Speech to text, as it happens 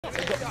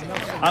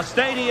A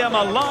stadium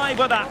alive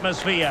with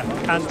atmosphere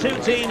and two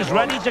teams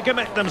ready to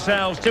commit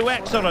themselves to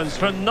excellence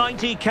for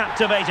 90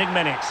 captivating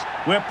minutes.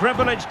 We're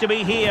privileged to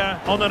be here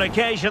on an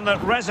occasion that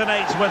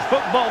resonates with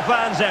football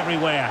fans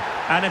everywhere.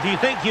 And if you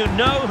think you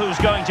know who's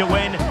going to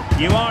win,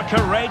 you are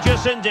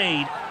courageous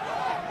indeed.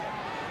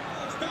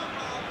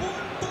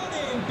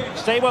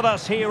 Stay with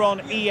us here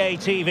on EA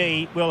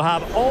TV. We'll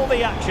have all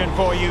the action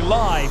for you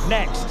live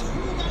next.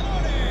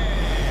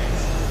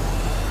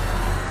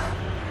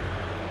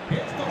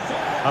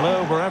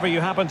 Hello, wherever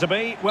you happen to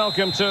be.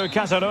 Welcome to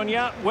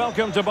Catalonia.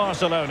 Welcome to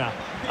Barcelona.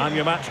 I'm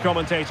your match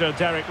commentator,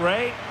 Derek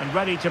Ray, and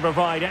ready to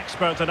provide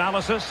expert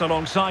analysis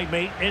alongside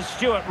me is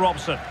Stuart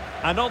Robson.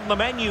 And on the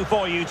menu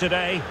for you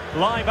today,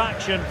 live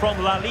action from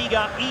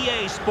LaLiga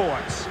EA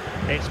Sports.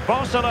 It's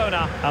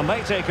Barcelona, and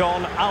they take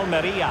on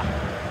Almería.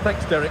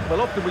 Thanks, Derek.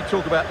 Well, often we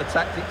talk about the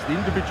tactics, the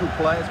individual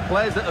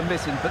players that are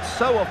missing, but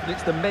so often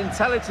it's the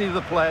mentality of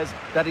the players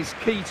that is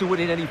key to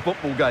winning any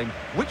football game.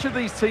 Which of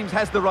these teams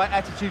has the right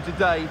attitude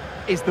today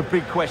is the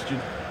big question.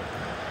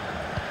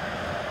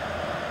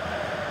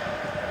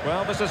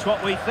 Well, this is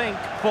what we think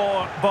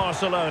for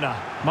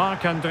Barcelona.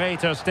 Marc-Andre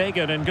ter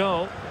Stegen in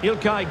goal.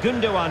 İlkay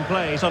Gündoğan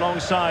plays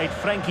alongside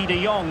Frenkie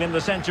de Jong in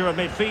the centre of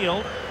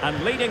midfield.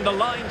 And leading the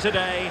line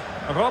today,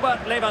 Robert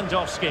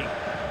Lewandowski.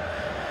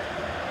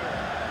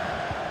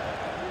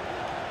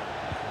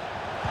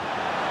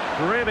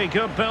 Really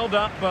good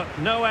build-up, but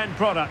no end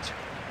product.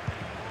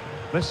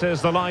 This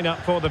is the lineup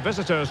for the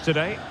visitors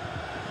today.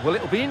 Well,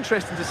 it'll be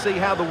interesting to see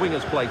how the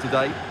wingers play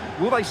today.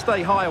 Will they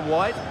stay high and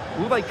wide?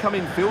 Will they come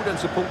in field and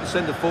support the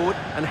centre forward?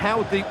 And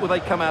how deep will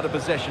they come out of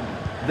possession?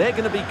 They're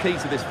going to be key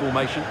to this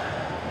formation.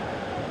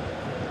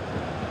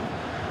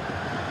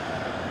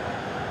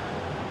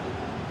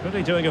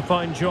 Really doing a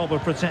fine job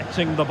of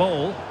protecting the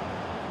ball.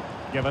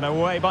 Given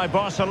away by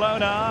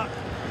Barcelona.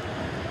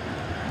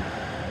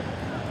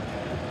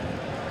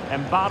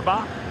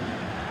 Mbarba.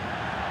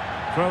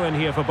 Throw in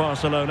here for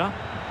Barcelona.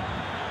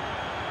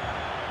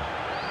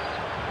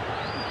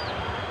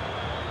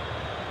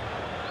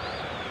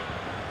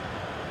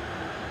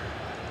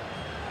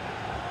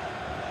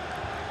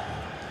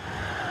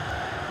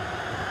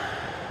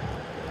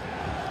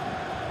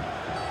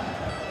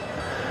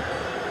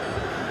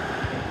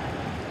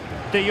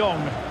 De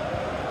Jong.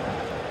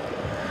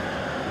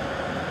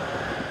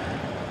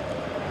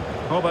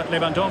 Robert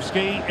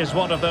Lewandowski is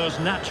one of those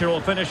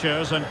natural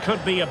finishers and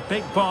could be a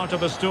big part of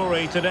the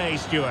story today,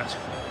 Stuart.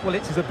 Well,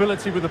 it's his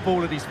ability with the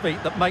ball at his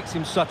feet that makes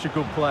him such a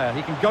good player.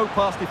 He can go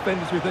past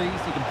defenders with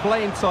ease, he can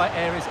play in tight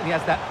areas, and he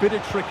has that bit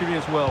of trickery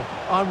as well.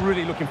 I'm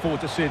really looking forward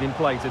to seeing him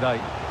play today.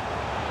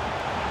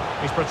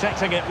 He's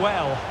protecting it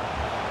well.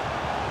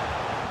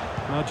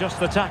 Well, just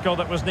the tackle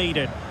that was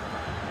needed.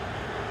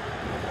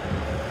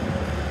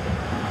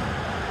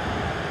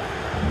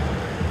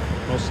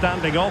 Well,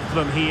 standing off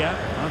them here,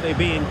 are they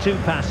being too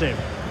passive?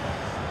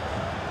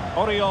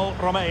 Oriol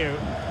Romeu.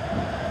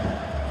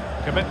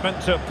 Commitment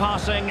to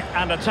passing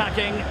and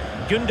attacking.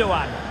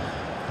 Gündoğan.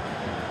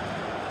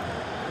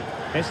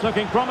 It's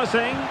looking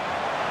promising.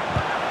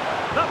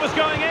 That was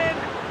going in.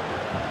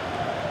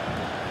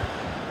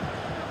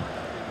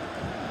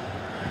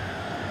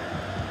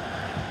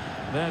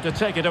 There to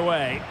take it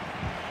away.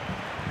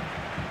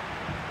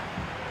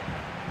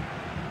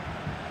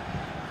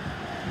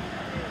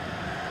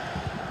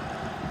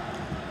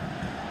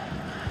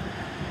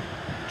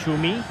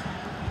 Chumi.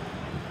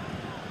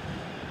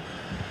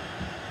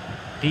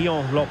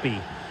 Dion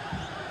Lopi.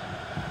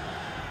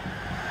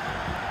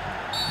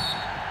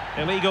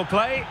 Illegal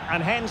play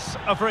and hence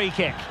a free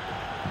kick.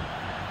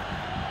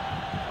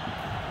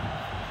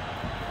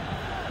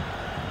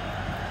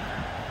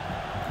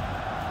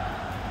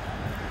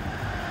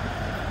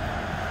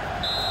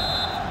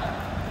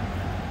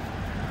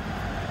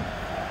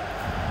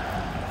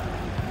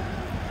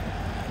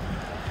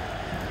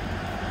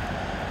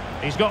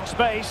 He's got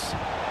space.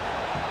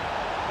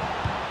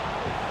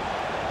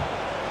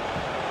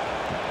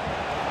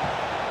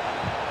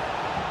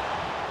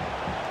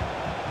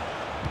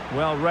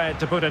 Well read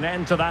to put an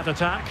end to that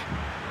attack.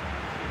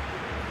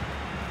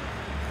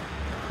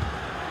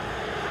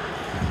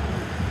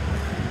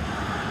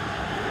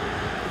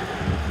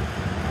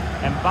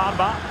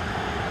 Mbarba.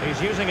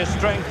 He's using his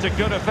strength to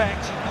good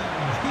effect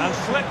and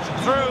slipped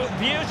through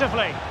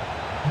beautifully.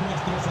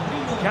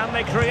 Can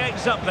they create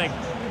something?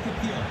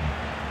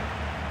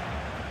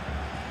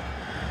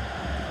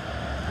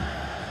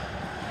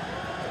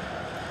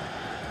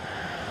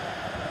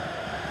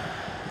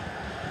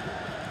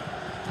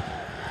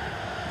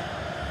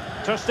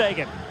 Ter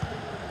Stegen.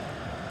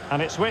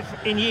 And it's with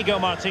Íñigo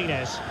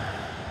Martínez.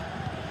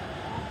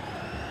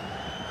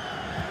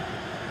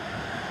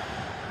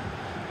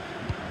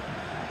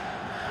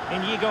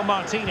 Íñigo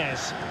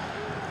Martínez.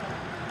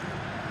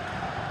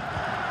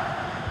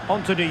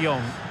 On to De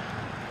Jong.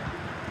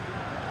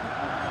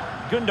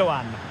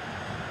 Gündoğan.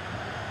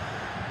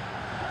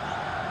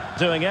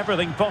 Doing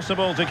everything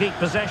possible to keep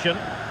possession.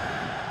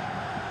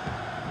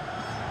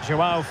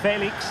 João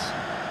Felix.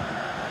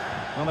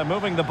 Well, they're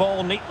moving the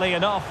ball neatly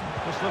enough.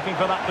 Just looking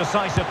for that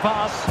decisive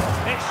pass.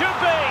 It should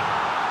be!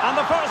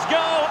 the first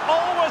goal,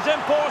 always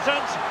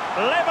important.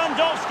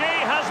 Lewandowski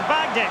has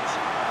bagged it.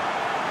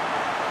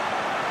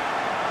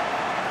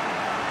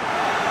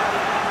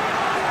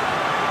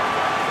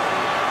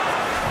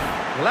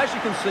 Well, as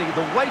you can see,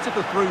 the weight of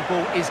the through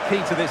ball is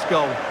key to this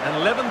goal,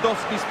 and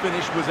Lewandowski's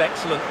finish was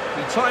excellent.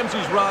 He times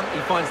his run, he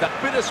finds that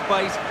bit of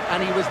space,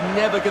 and he was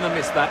never going to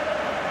miss that.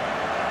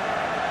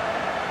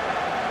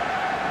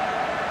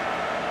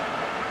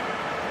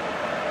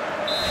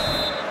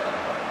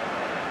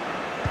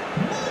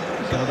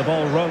 So the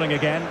ball rolling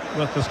again,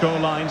 with the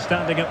scoreline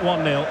standing at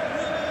 1-0.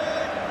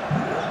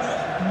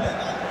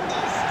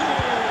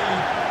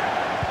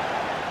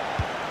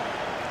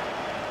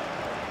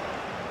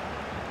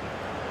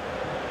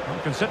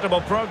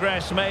 Considerable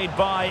progress made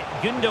by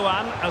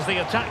Gundogan as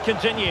the attack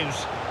continues.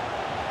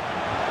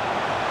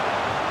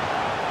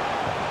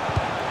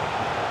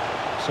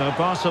 So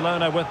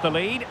Barcelona with the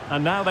lead,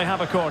 and now they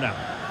have a corner.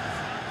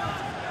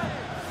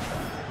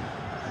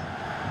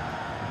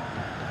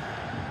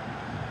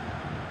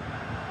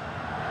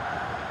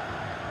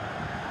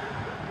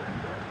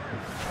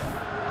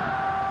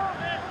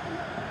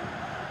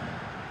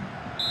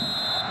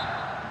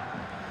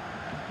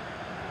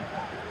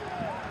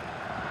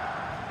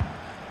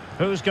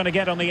 Who's going to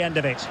get on the end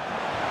of it?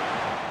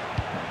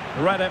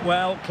 Read it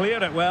well,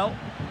 cleared it well.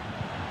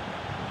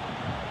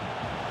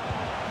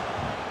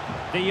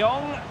 De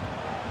Jong.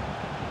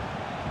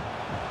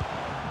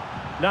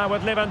 Now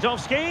with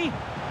Lewandowski.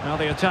 Now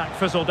the attack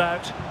fizzled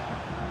out.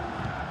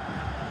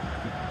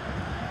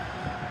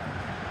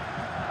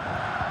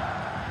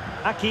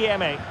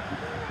 Akieme.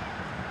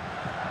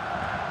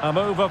 A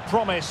move of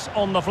promise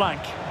on the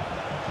flank.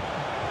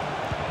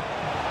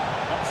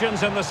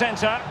 Options in the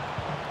centre.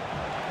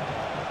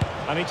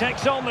 And he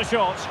takes on the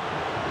shot.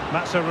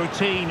 That's a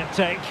routine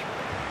take.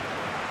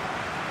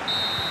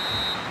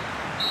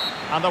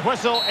 And the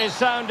whistle is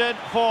sounded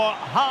for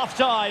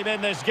half-time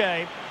in this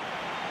game.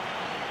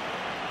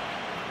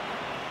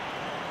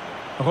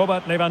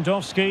 Robert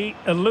Lewandowski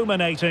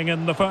illuminating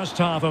in the first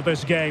half of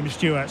this game,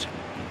 Stuart.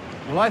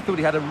 Well, I thought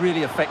he had a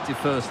really effective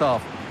first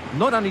half.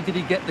 Not only did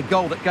he get the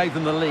goal that gave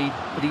them the lead,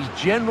 but his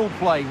general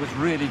play was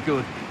really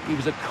good. He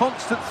was a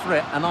constant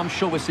threat, and I'm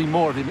sure we'll see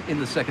more of him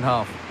in the second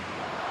half.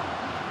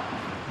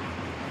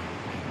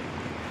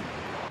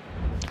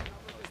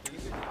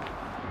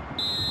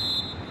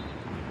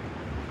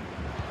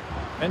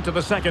 Into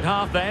the second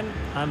half then,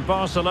 and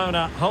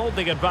Barcelona hold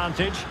the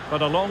advantage,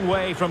 but a long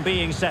way from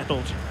being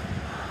settled.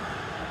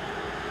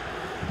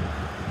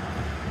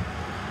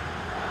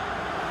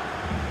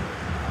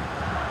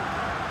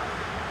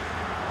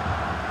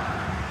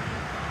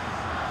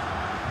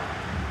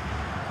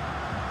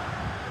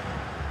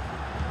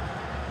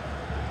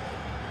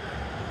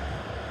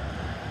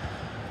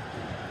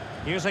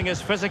 Using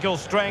his physical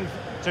strength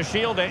to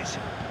shield it.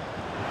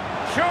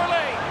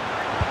 Surely!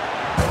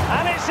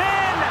 And it's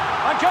in!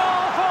 A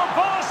goal for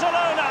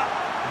Barcelona!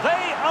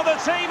 They are the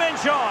team in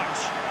charge.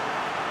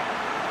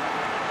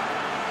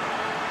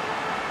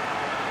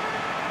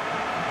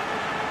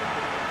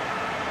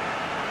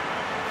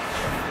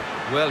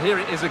 Well, here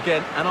it is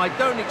again, and I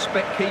don't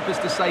expect keepers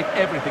to save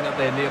everything at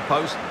their near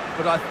post,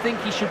 but I think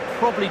he should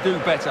probably do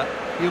better.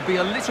 He'll be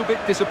a little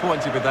bit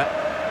disappointed with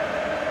that.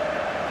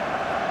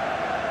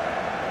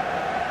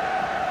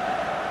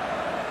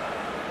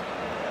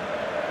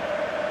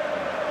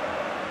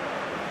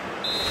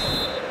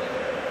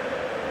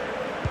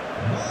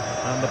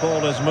 And the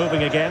ball is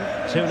moving again.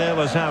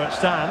 2-0 is how it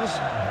stands.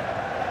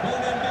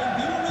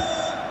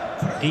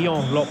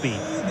 Dion Lopi.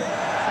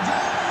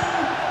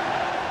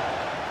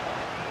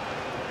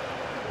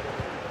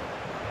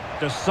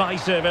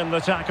 Decisive in the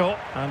tackle.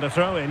 And a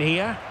throw in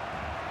here.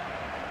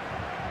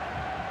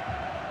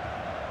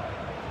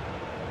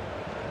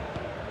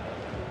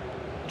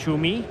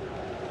 Chumi.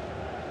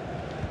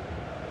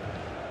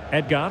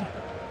 Edgar.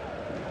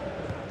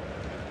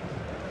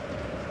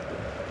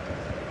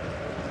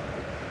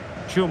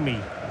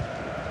 Chumi.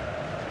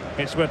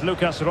 It's with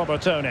Lucas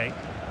Robertone.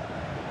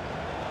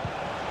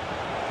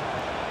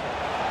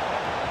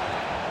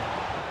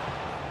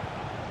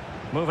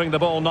 Moving the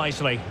ball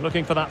nicely,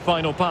 looking for that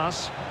final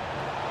pass.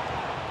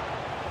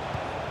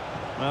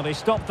 Well, he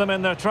stopped them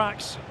in their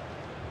tracks.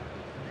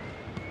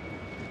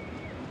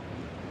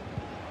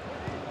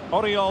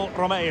 Oriol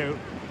Romeu.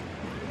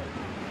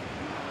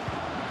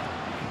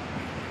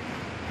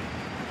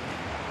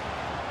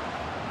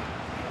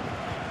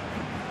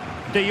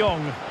 De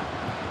Jong.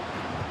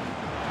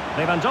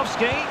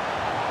 Lewandowski.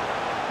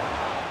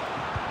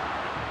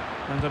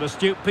 And an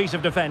astute piece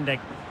of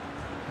defending.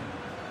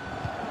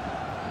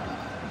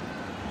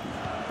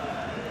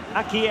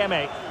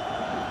 Akieme.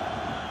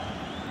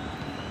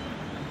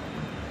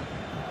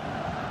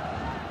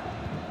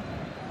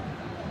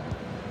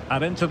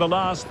 And into the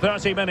last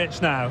 30 minutes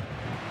now.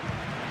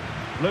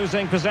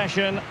 Losing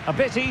possession a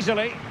bit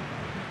easily.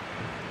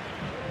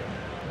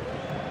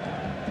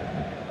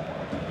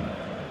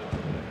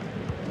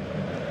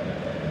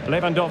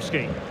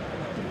 Lewandowski.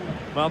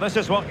 Well, this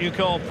is what you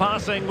call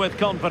passing with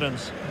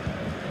confidence.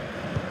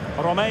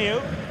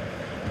 Romeu.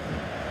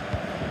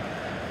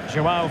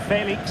 Joao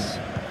Felix.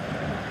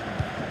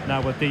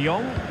 Now with De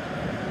Jong.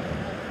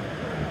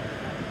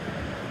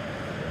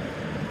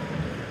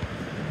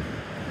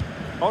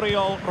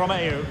 Oriol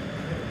Romeu.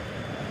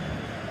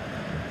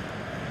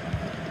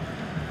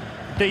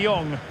 De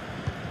Jong.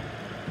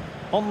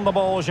 On the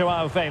ball,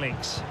 Joao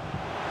Felix.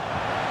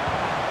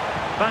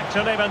 Back to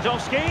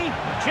Lewandowski.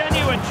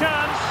 Genuine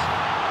chance.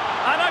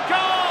 And a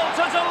goal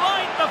to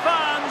delight the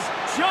fans.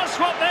 Just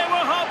what they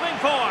were hoping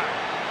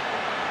for.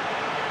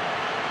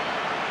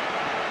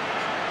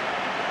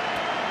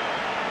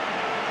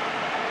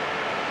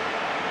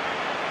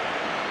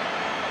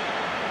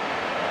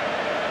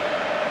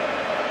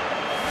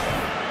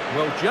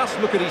 Well, just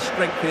look at his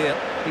strength here.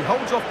 He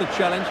holds off the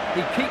challenge,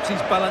 he keeps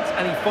his balance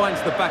and he finds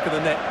the back of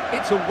the net.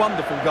 It's a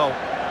wonderful goal.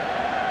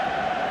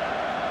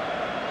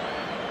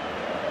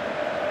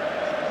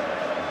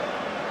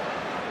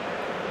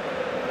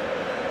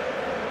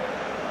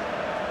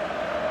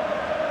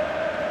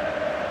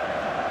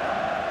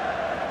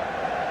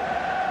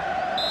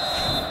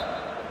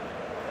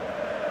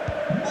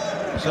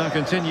 So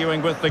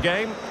continuing with the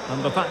game,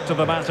 and the fact of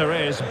the matter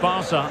is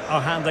Barca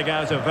are handing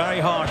out a very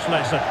harsh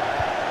lesson.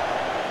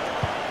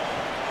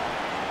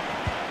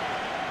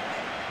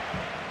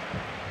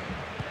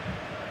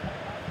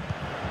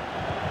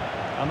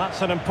 And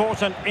that's an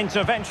important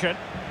intervention.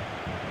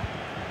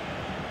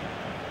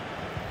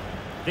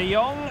 De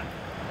Jong.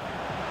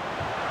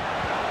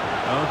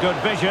 Oh, good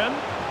vision.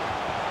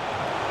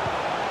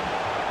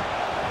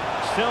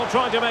 Still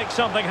trying to make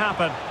something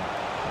happen.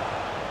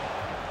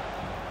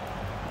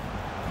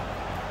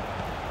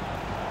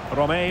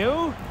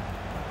 Romeu.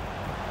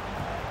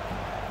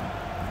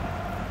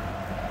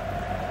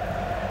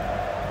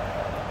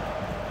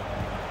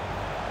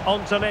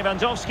 On to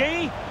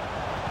Lewandowski.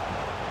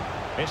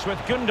 It's with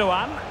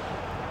Gundogan.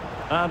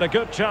 And a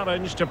good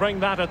challenge to bring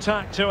that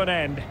attack to an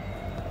end.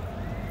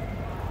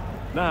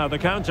 Now the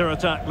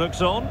counter-attack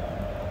looks on.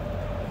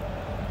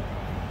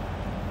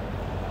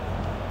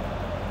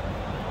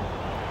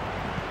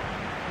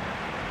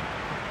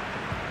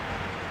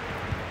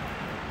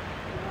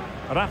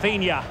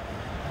 Rafinha.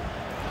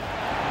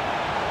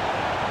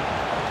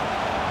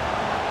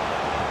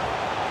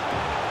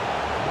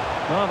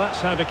 Well,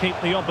 that's how to keep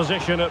the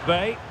opposition at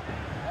bay.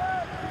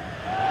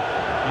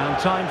 And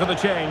time for the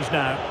change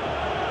now.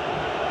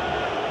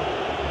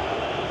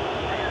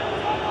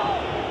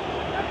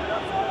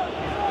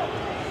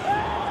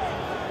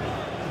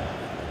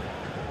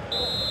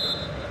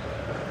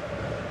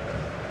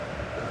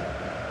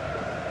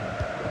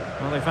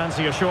 Well, they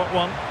fancy a short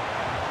one.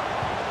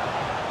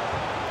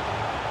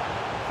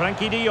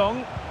 Frankie de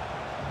Jong.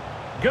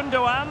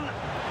 Gundogan.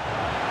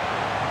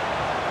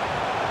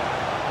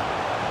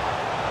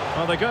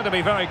 Well, they're going to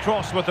be very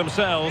cross with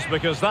themselves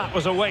because that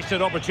was a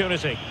wasted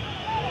opportunity.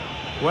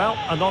 Well,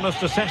 an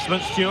honest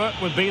assessment, Stuart,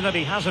 would be that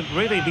he hasn't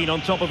really been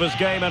on top of his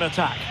game in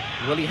attack.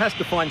 Well, he has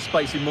to find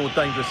space in more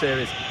dangerous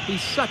areas.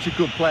 He's such a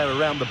good player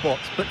around the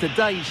box, but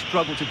today he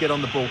struggled to get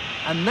on the ball.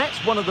 And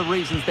that's one of the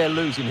reasons they're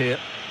losing here.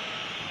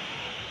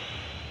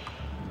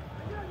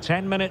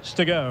 10 minutes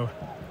to go.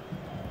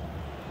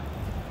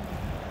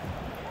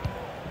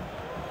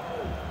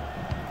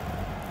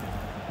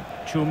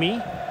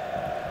 Chumi.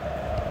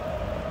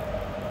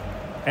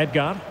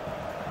 Edgar.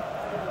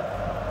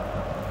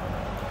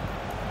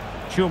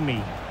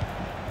 Chumi.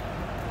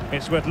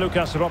 It's with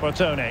Lucas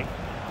Robertone.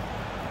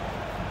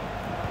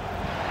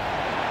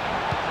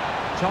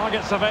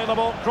 Targets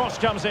available, cross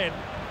comes in.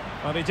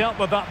 Well, he dealt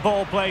with that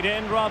ball played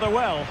in rather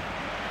well.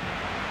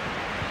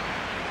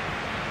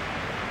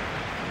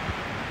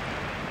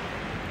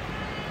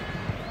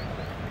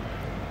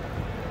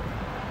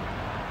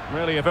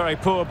 Really a very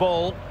poor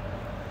ball.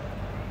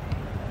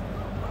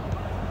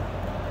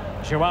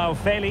 Joao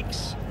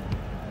Felix.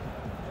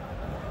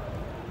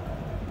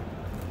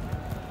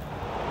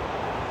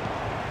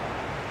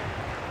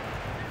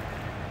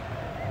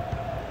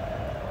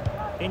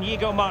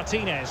 Inigo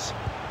Martinez.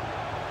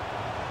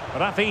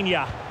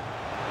 Rafinha.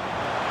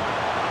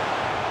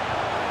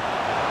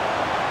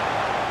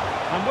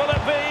 And will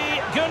it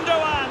be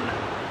Gundogan?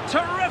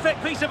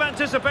 Terrific piece of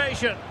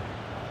anticipation.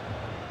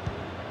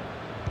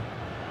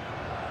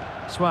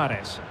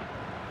 Suarez.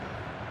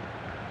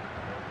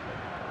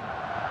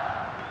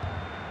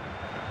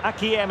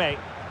 Akieme.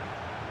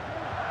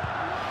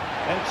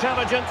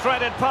 Intelligent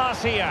threaded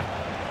pass here.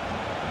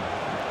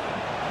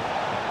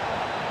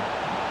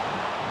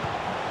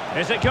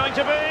 Is it going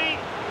to be?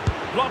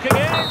 Blocking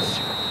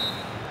it.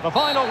 The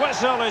final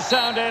whistle is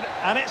sounded,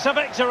 and it's a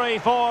victory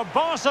for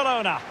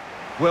Barcelona.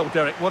 Well,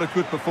 Derek, what a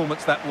good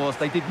performance that was.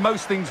 They did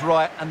most things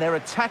right, and their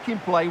attacking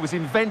play was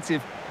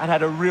inventive and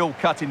had a real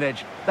cutting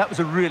edge. That was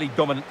a really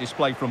dominant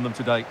display from them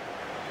today.